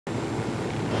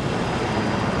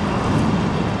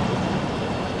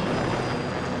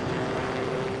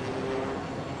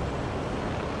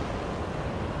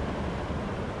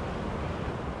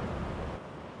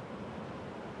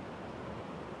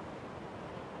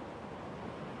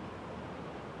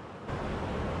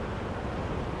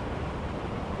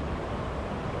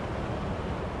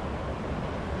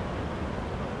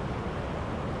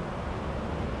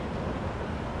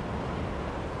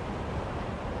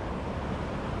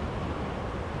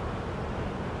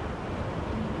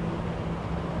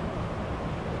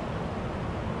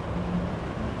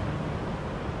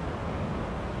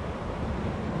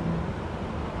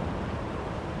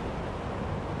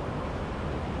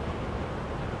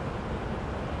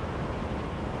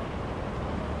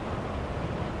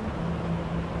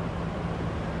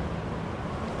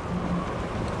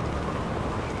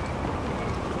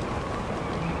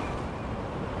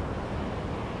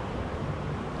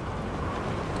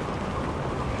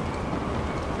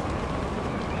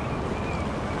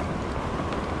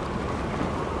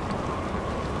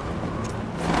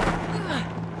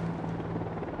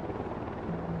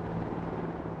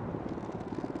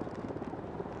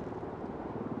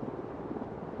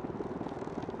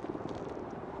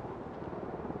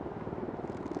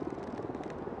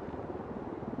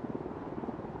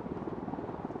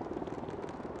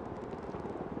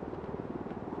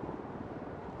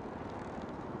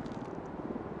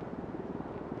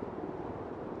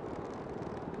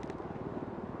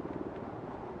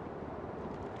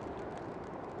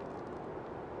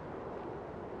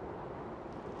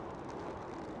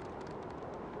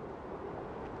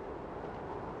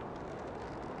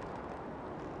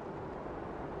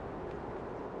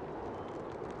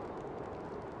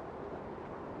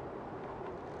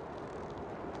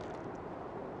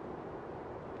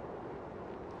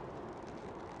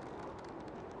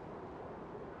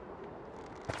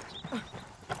Why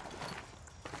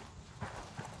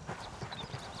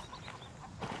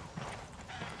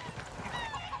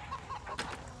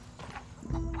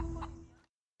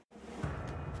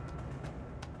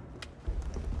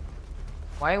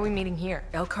are we meeting here?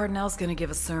 El Cardinal's gonna give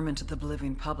a sermon to the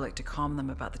Bolivian public to calm them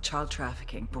about the child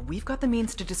trafficking, but we've got the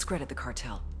means to discredit the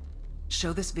cartel.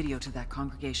 Show this video to that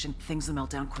congregation, things will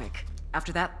melt down quick.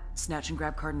 After that, snatch and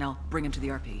grab Cardinal, bring him to the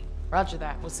RP. Roger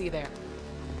that. We'll see you there.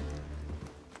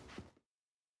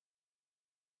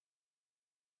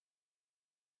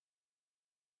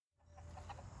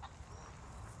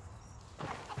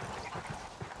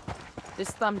 This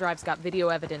thumb drive's got video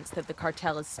evidence that the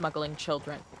cartel is smuggling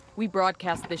children. We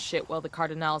broadcast this shit while the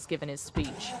Cardinal's giving his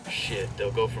speech. Shit,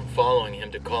 they'll go from following him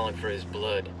to calling for his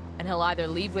blood. And he'll either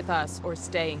leave with us or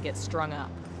stay and get strung up.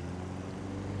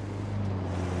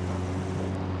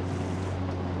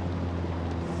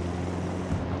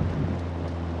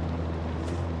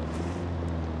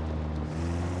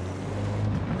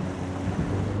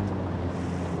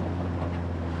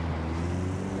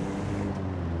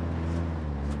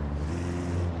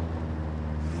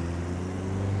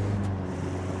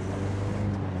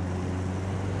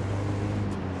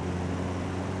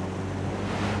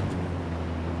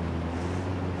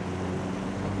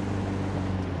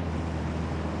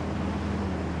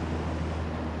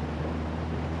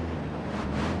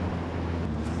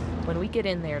 When we get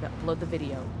in there to upload the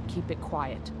video, keep it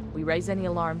quiet. We raise any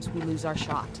alarms, we lose our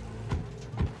shot.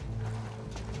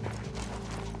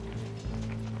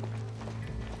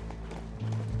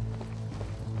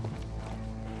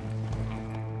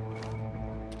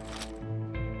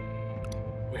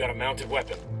 We got a mounted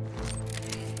weapon.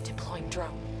 Deploying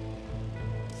drone.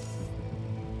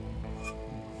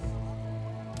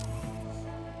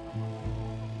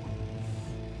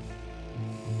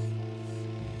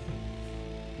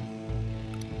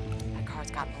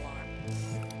 Got an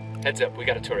alarm. Heads up, we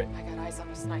got a turret. I got eyes on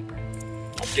a sniper.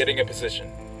 I'm getting a position.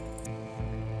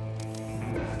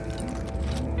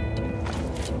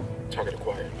 Target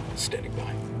acquired. Standing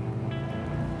by.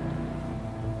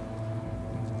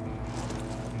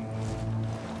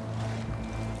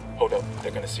 Hold up,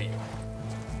 they're gonna see you.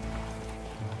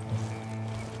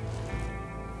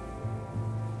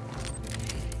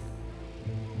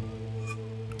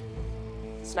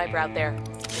 Sniper out there.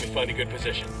 Let me find a good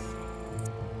position.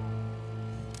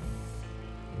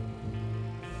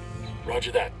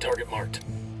 Roger that. Target marked.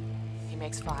 He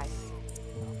makes 5.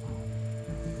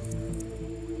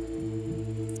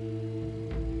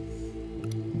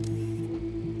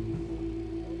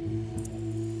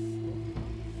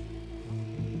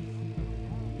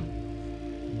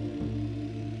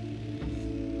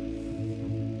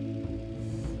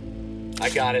 I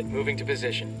got it. Moving to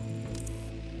position.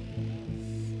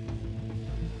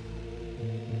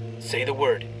 Say the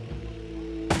word.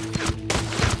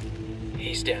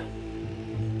 He's down.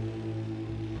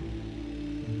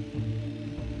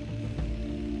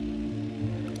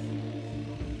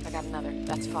 I got another.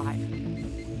 That's 5.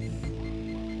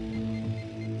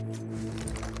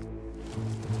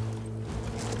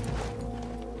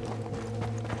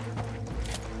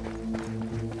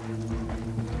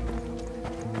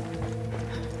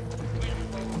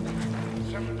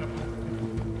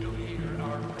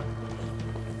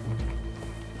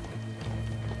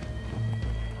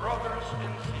 Brothers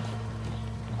and sisters,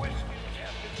 questions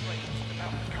have been raised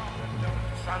about the conduct of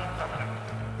Santa Blanca.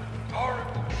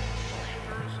 Horrible,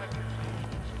 slanderous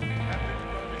accusations have been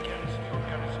brought against the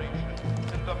organization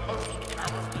in the most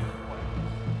cowardly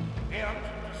ways. And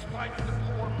despite the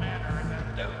poor manner that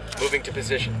those Moving to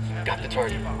position. Got the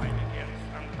target. I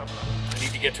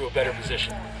Need to get to a better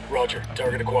position. Roger.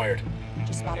 Target acquired.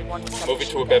 Just spotted one with Moving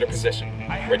to a better position.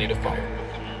 Ready to fire. to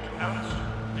answer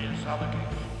this allegation.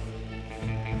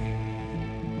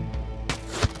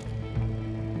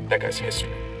 That guy's history.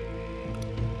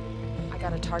 I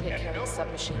got a target carrying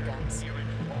submachine guns.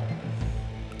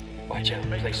 Watch out.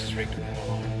 Place is rigged with an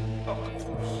alarm. Of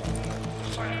course,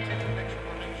 the scientific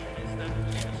explanation is that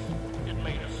yes, it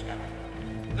made a snap.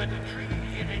 The tree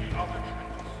hitting other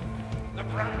trees. The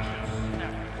branches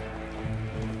snapping.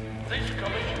 These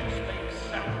collisions make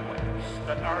sound waves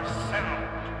that are sound,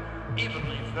 even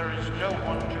if there is no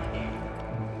one to hear.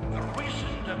 The reason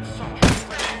that such a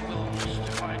wave will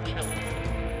mystify children.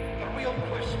 The real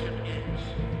question is,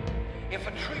 if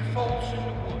a tree falls in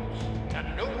the woods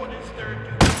and no one is there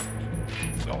to do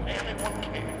it, will anyone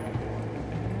care?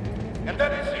 And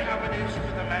that is how it is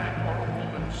with a man or a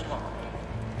woman's life.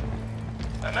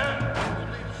 A man who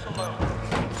lives alone,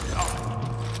 solid,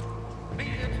 be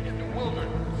it in the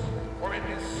wilderness or in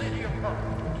his city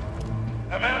apartment.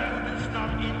 A man who does not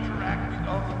interact with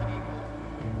other people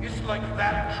is like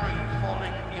that tree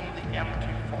falling in the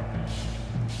empty forest.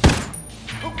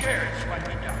 Who cares when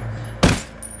he dies?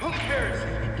 Who cares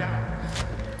if he dies?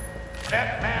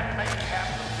 That man may have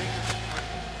the biggest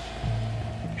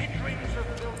dreams. He dreams of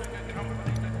building a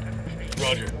company that can change.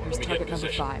 Roger, Here's let me get in target number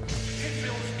position.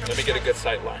 5. Let me get a good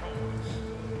sight line.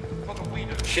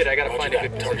 Shit, I gotta find a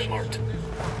good target marked.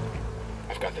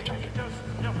 I've got the target.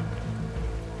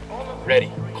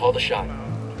 Ready. Call the shot.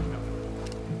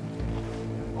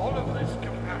 All of this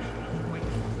compassionate waste,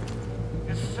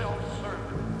 his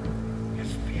self-serving,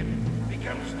 his feeling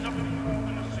becomes nothing more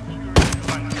than a security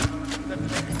blanket that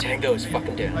makes Tango is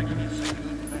fucking down. like he is a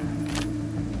good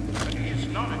man. But he is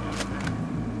not a good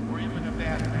man, or even a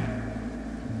bad man.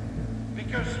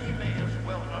 Because he may as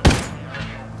well not be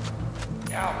there.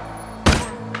 Now,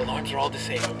 Alarms are all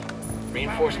disabled.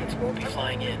 Reinforcements won't be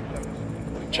flying in.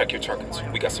 Check your targets.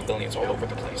 We got civilians all over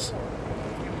the place.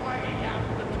 if I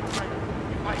have the time,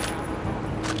 if I have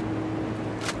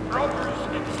brothers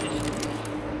and sisters,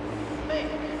 make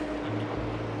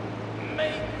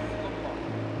the law.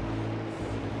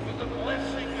 With the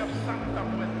blessing of Santa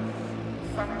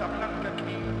Blanca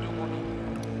Cartel.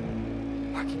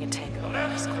 Marking a tango.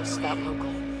 He's close to that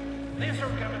local. This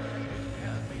organization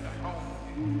has made a home.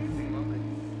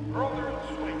 Brother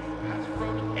Swing has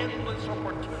brought endless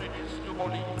opportunities to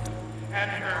Bolivia and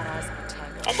Eyes her. on a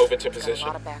tango. I'm moving to Got a position.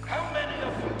 lot of background. How many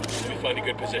of you? Let me find a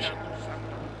good position.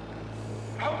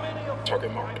 How many of you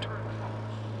Target marked.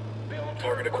 built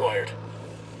Target acquired.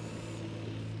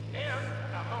 and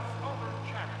among other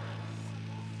charities?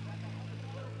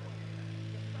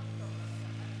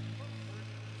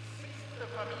 The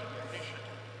Familia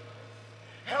Initiative,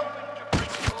 helping to bring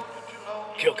children to know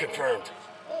Kill confirmed.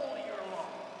 all year long.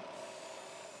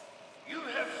 You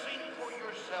have seen for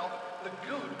yourself the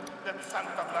good that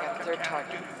Santa Blanca third can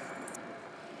target.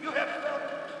 do. You have felt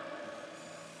it.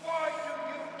 Why do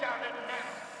you doubt it now?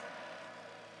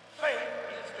 Faith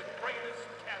is the greatest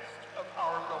test of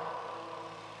our Lord.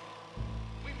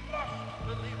 We must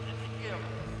believe in Him,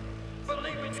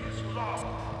 believe in His law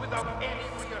without any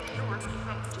reassurance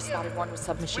from Just Him. spotted one with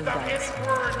submachine Without guns. any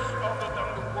words other than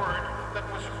the word that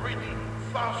was written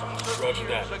thousands of Roger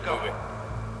years that. ago. Moving.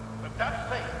 But that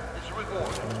faith is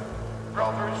rewarded.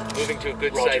 Brothers, Moving to a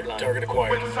good sight line. Target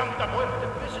acquired. when Santa Muerte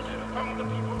visited among the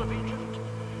people of Egypt,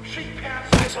 she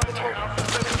passed Eyes on by the the target. house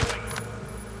of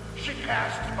faith. She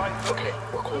passed by those Okay,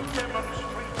 we're cool. who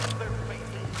demonstrated their faith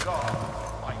in God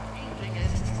by painting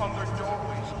it on their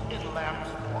doorways in lamb's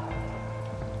blood.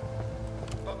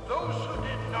 But those who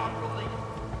did not believe,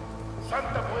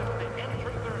 Santa Muerte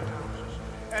entered their houses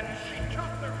and she took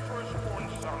their firstborn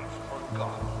sons for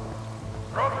God.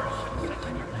 Brothers and sisters,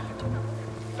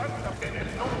 Santa, en el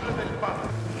nombre del Padre,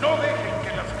 no dejen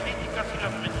que las críticas y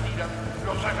las mentiras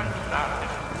los hagan dudar.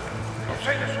 Los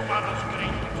seres humanos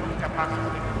creen que son capaces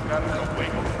de juzgar lo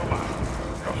bueno y lo malo,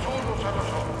 los unos a los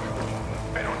otros.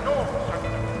 Pero no,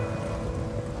 Santa.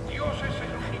 Dios es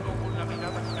el único con la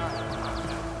mirada clara.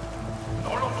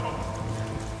 No lo son.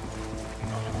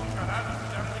 No se juzgarán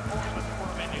grandes cosas por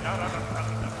venerar a la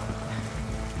Santa.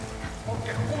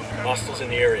 Porque juzgan. Hostiles in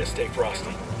the area. Stay frosty.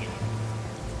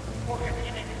 Porque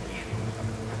tienen miedo.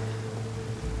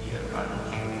 Y hermanos,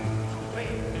 su fe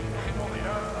es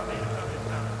moderar la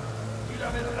verdad. Y la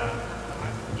verdad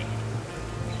más digna.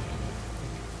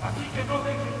 Así que no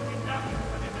dejen que nadie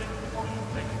se detenga por su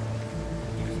fe.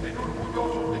 Y estén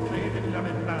orgullosos de creer en la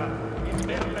verdad, en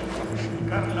verla y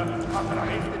justificarla a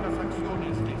través de las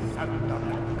acciones de Santa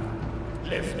Blanca.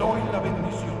 Les doy la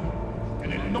bendición.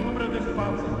 En el nombre del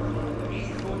Padre,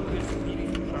 Hijo y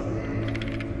Espíritu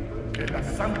Santo. Que la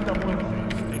Santa Muerte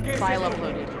esté. File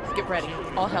uploaded. Get ready.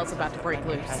 All hell's about to break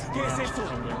loose.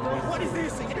 What is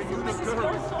this?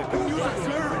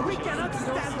 We cannot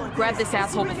stand. Grab this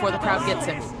asshole before the crowd gets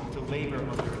him.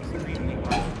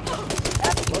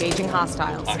 Engaging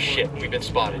hostiles. Ah, shit. We've been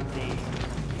spotted.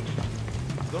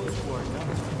 Those who are not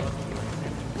lucky are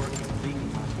sent to work in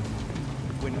Recon.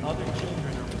 When other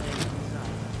children are playing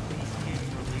outside, these kids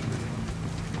are laboring.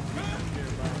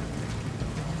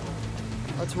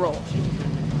 Let's roll.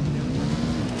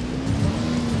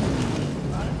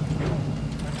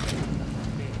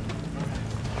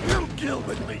 You deal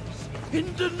with me.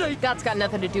 In the name. That's got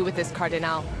nothing to do with this,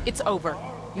 Cardinal. It's over.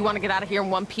 You want to get out of here in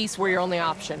one piece, we're your only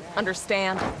option.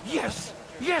 Understand? Yes,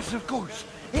 yes, of course.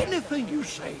 Anything you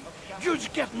say.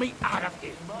 Just get me out of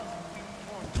here.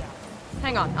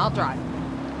 Hang on, I'll drive.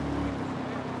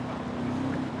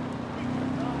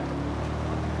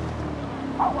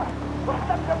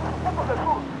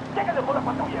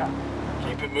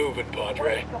 Keep it moving,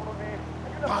 Padre.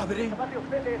 Padre,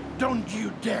 don't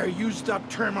you dare use that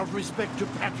term of respect to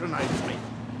patronize me.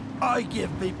 I give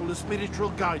people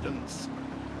spiritual guidance.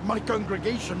 My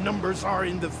congregation numbers are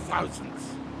in the thousands.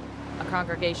 A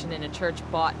congregation in a church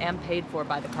bought and paid for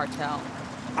by the cartel.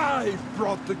 I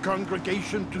brought the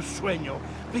congregation to Sueño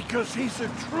because he's a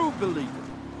true believer.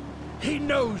 He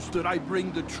knows that I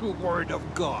bring the true word of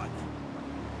God.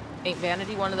 Ain't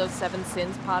vanity one of those 7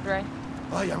 sins, Padre?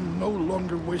 I am no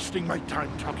longer wasting my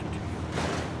time talking to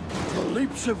you. The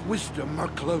lips of wisdom are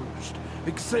closed,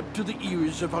 except to the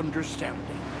ears of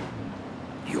understanding.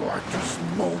 You are too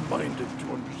small-minded to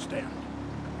understand.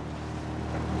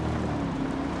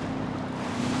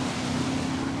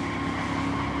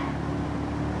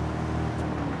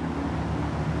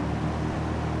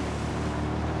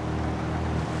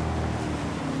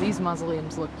 These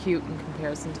mausoleums look cute in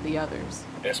comparison to the others.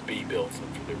 SB builds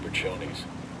them for their Berchonis.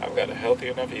 I've got a healthy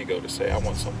enough ego to say I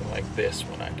want something like this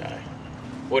when I die.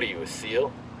 What are you, a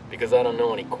SEAL? Because I don't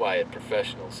know any quiet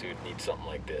professionals who'd need something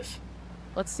like this.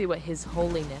 Let's see what His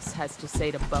Holiness has to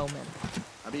say to Bowman.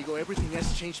 Amigo, everything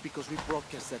has changed because we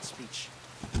broadcast that speech.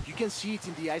 You can see it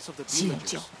in the eyes of the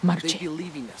villagers. Marche. They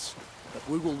believe in us, that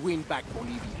we will win back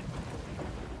Bolivia.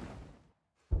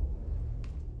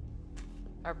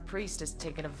 Our priest has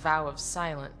taken a vow of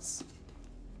silence.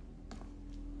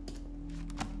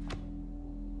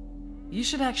 You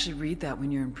should actually read that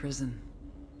when you're in prison.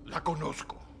 La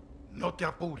conozco. No te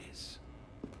apures.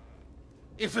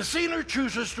 If a sinner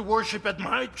chooses to worship at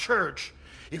my church,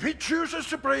 if he chooses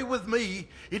to pray with me,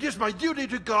 it is my duty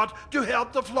to God to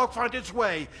help the flock find its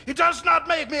way. It does not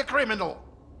make me a criminal.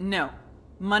 No.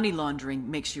 Money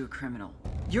laundering makes you a criminal.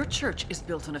 Your church is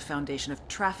built on a foundation of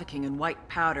trafficking in white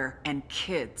powder and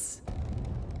kids.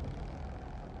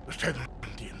 Usted no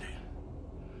entiende.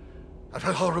 I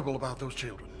felt horrible about those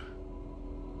children.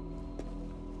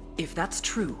 If that's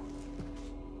true,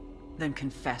 then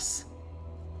confess.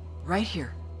 Right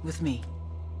here, with me.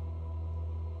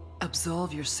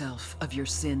 Absolve yourself of your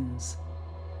sins.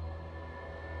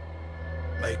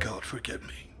 May God forgive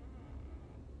me.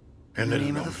 In the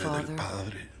name of the nombre del Father,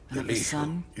 Padre, and of del the Hijo,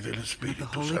 Son, y del and of Espíritu the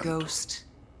Holy Santo. Ghost.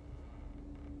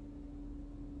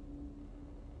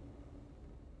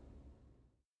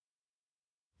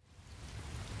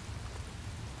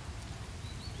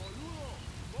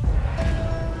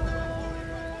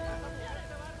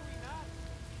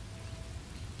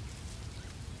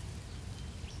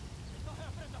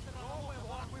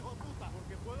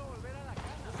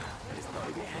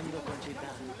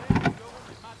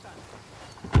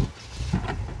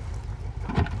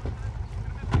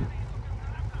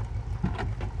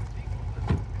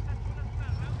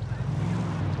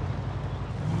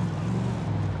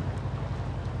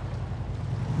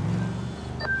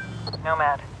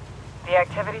 Nomad. The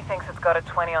activity thinks it's got a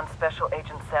 20 on Special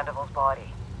Agent Sandoval's body.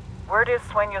 Word is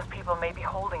Sueño's people may be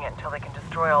holding it until they can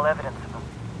destroy all evidence of him.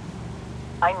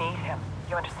 I need him,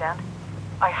 you understand?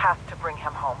 I have to bring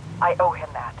him home. I owe him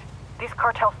that. These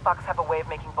cartel fucks have a way of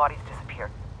making bodies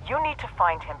disappear. You need to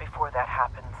find him before that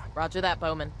happens. Roger that,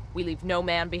 Bowman. We leave no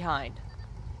man behind.